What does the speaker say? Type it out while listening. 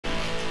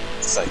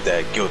It's like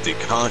that guilty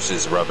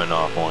conscience rubbing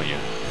off on you.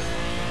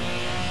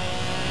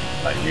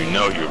 Like you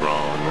know you're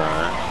wrong,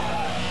 right?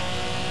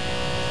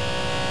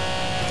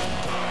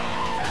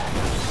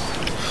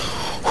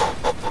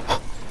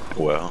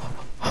 Well,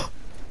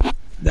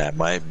 that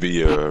might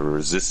be a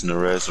resisting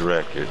arrest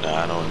record.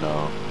 I don't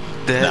know.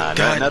 That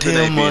Nothing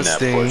goddamn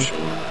Mustang.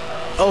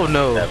 Oh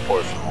no. That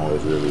Porsche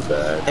was really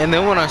bad. And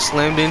then when I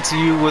slammed into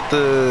you with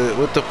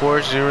the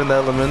Porsche, you were in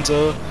that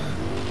Lamento.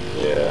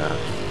 Yeah.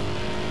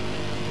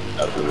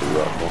 That was really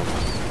rough one.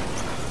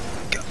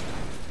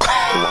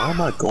 Why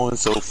am I going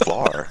so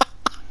far?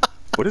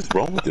 What is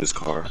wrong with this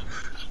car?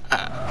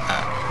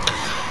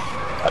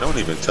 I don't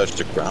even touch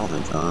the ground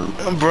in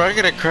time. Bro, I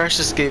got a crash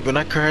escape and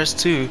I crashed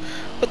too.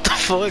 What the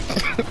fuck?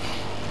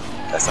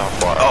 That's how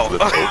far I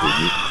flipped over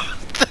you.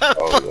 That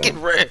fucking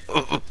ramp.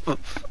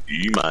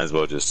 You might as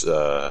well just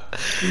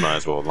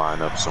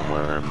line up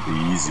somewhere and be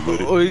easy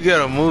with it. Oh, you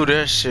gotta move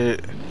that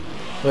shit.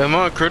 Wait, am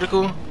I on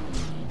critical?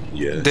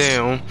 Yes.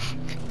 Damn.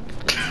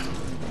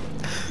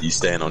 You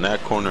staying on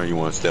that corner or you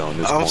want to stay on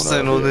this corner? I'm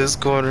staying on this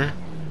corner.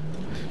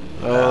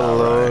 Oh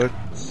Lord. Right.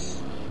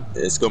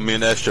 It's gonna be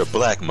an extra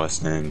black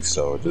Mustang,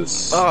 so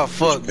just... Oh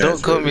fuck,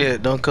 don't come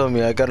yet, don't come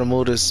yet. I gotta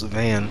move this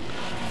van.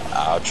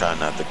 I'll try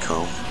not to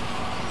come.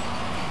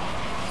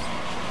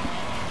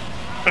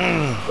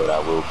 But I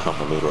will come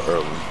a little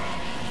early.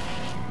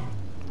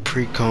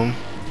 Pre-cum.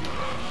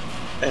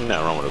 Ain't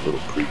nothing wrong with a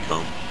little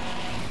pre-cum.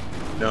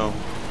 No,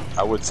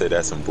 I would say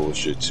that's some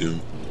bullshit too.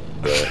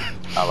 But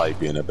I like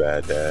being a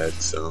bad dad,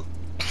 so...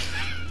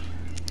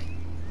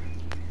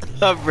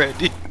 I'm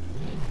ready.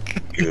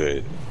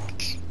 Good.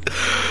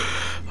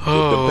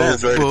 Oh, the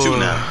van's ready boy. too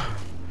now.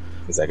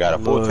 Cause I got a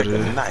full tank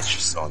Lord. of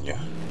nitrous on you.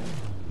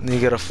 You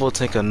got a full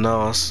tank of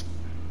NOS.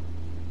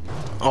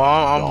 Oh,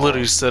 I'm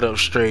literally set up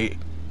straight.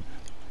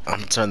 I'm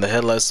gonna turn the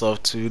headlights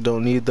off too.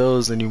 Don't need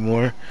those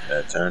anymore.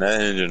 Yeah, turn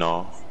that engine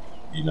off.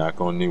 You're not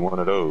gonna need one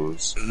of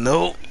those.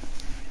 Nope.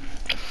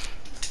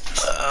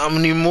 I'm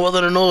gonna need more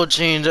than an oil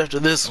change after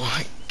this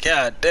one.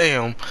 God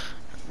damn.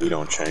 We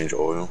don't change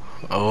oil.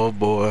 Oh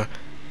boy.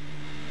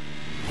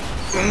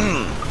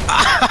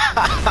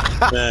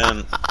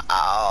 Man,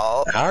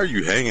 how are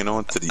you hanging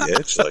on to the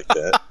edge like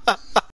that?